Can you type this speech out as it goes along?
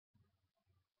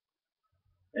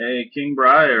Hey, King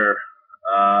Briar.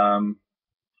 Um,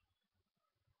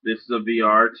 this is a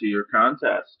VR to your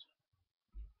contest.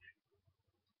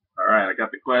 All right, I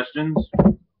got the questions.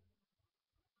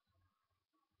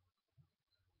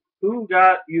 Who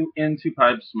got you into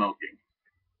pipe smoking?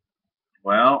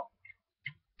 Well,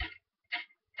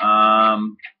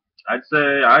 um, I'd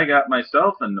say I got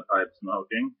myself into pipe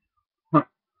smoking.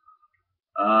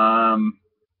 um,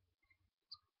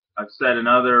 I've said in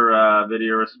other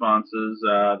video responses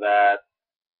that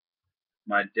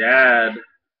my dad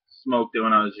smoked it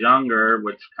when I was younger,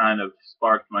 which kind of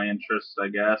sparked my interest, I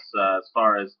guess, as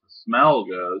far as the smell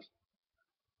goes.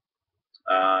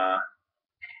 Uh,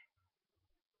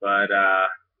 but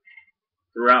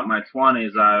throughout my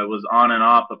 20s, I was on and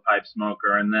off a pipe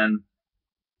smoker, and then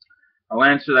I'll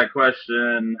answer that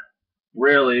question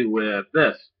really with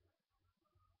this.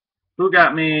 Who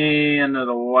got me into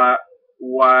the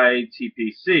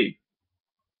YTPC?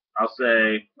 I'll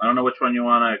say, I don't know which one you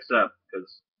want to accept,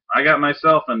 because I got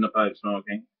myself into pipe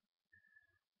smoking,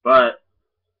 but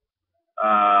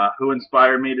who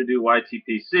inspired me to do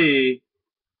YTPC?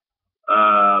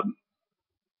 Um,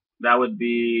 that would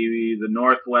be the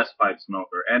Northwest Pipe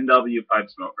Smoker, NW Pipe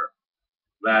Smoker,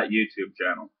 that YouTube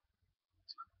channel.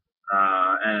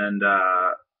 And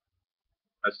I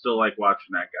still like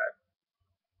watching that guy.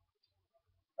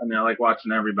 I mean, I like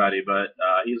watching everybody, but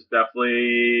he's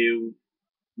definitely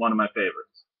one of my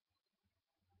favorites.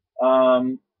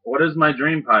 What is my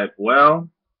dream pipe? Well,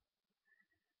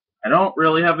 I don't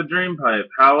really have a dream pipe.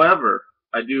 However,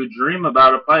 I do dream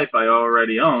about a pipe I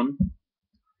already own,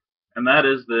 and that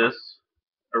is this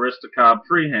Aristocob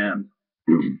freehand.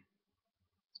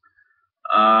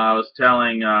 I was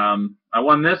telling, I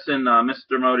won this in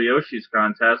Mr. Modiyoshi's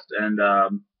contest, and I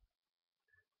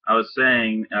was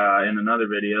saying in another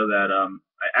video that I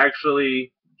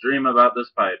actually dream about this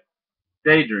pipe.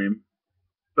 Daydream,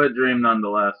 but dream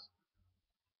nonetheless.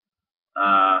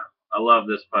 I love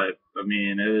this pipe. I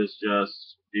mean, it is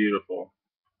just beautiful.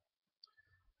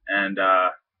 And I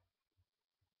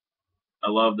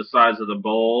love the size of the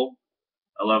bowl.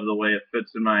 I love the way it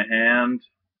fits in my hand.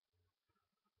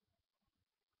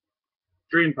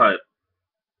 Dream pipe.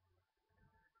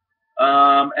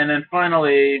 And then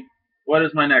finally, what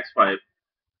is my next pipe?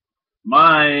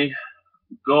 My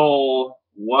goal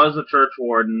was a church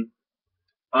warden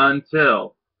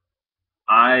until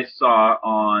I saw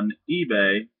on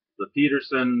eBay the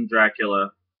Peterson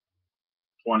Dracula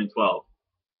 2012.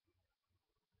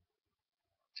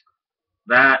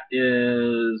 That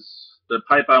is the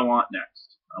pipe I want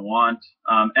next. I want,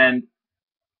 and I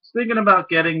was thinking about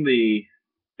getting the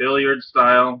billiard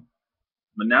style,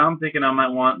 but now I'm thinking I might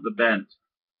want the bent.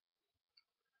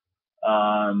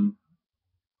 Um,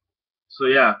 so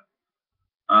yeah,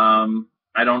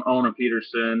 I don't own a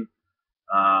Peterson.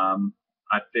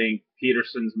 I think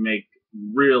Petersons make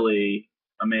really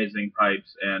amazing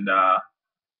pipes, and I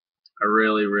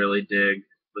really, really dig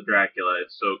the Dracula.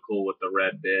 It's so cool with the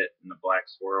red bit and the black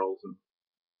swirls and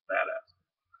badass.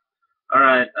 All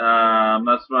right,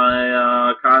 that's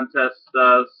my contest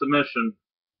submission.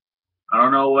 I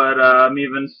don't know what I'm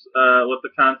even what the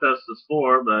contest is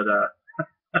for, but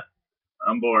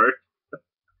I'm bored.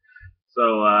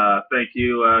 So thank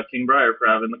you, King Briar, for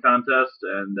having the contest,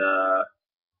 and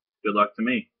good luck to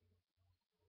me.